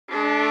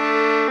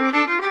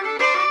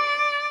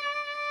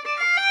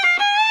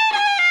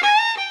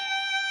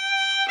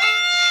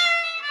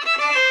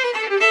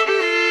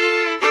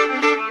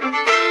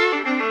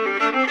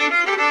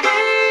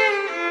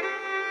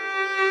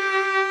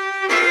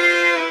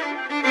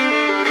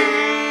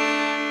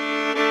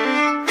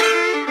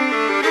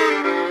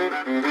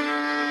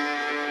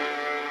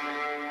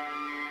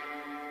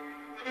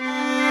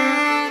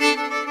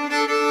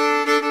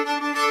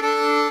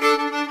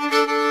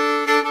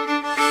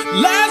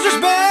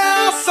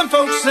Some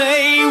folks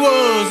say he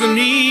was an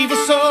evil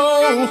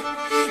soul,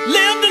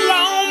 lived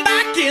alone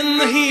back in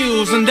the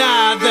hills and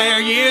died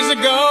there years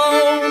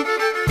ago.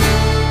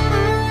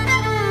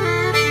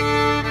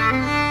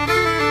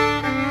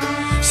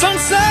 Some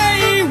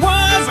say he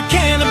was a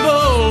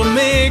cannibal, a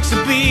mix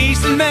of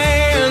beast and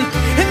man,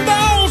 and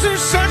those who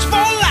search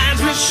for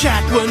Lazrus'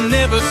 shack were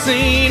never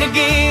seen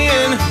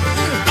again.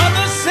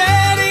 Others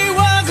said he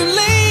was in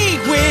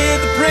league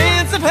with the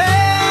Prince of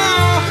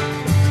Hell,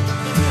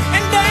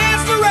 and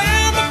danced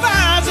around the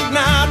fires at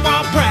night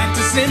while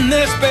practicing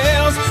their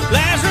spells.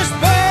 Lazrus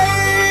spell,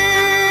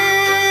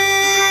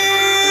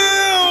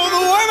 the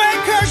world may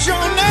curse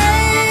your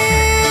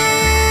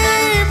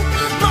name.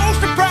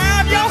 Most are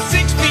proud you're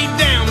 6 feet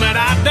down, but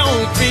I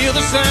don't feel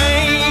the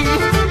same.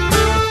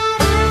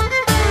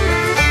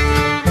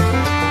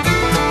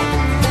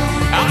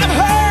 I've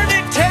heard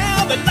it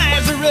tell that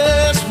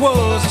Lazarus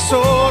was a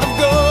sort of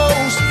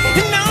ghost,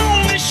 and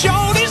only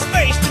showed his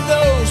face to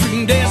those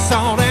whom death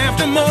sought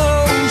after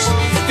most.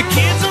 The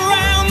kids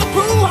around the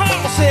pool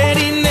hall said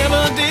he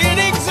never did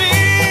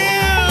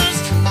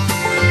exist,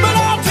 but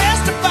I'll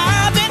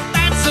testify that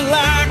that's a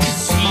lie,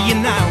 'cause he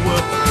and I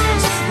were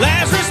friends.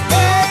 Lazarus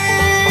spell,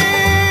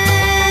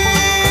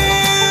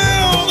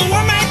 the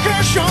one may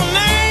curse your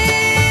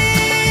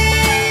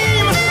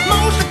name.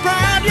 Most are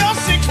proud you're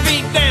 6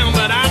 feet down,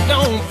 but I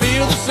don't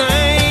feel the same.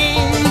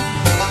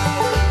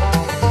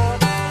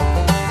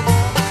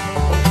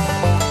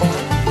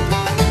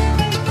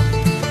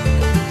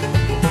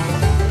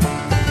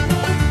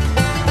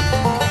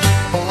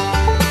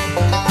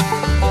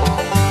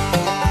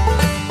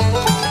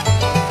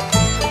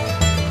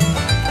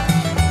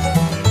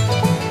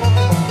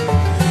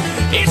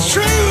 It's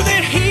true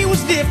that he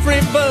was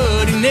different,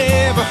 but he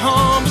never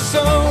harmed a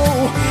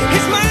soul.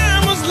 His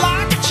mind was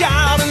like a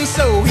child, and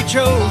so he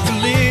chose to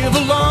live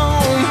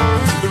alone.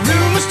 The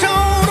rumors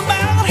told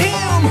about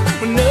him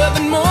were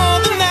nothing more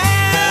than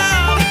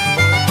that.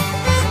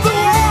 The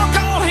world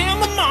called him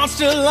a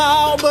monster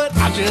law, but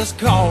I just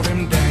called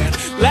him Dad.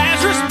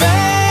 Lazarus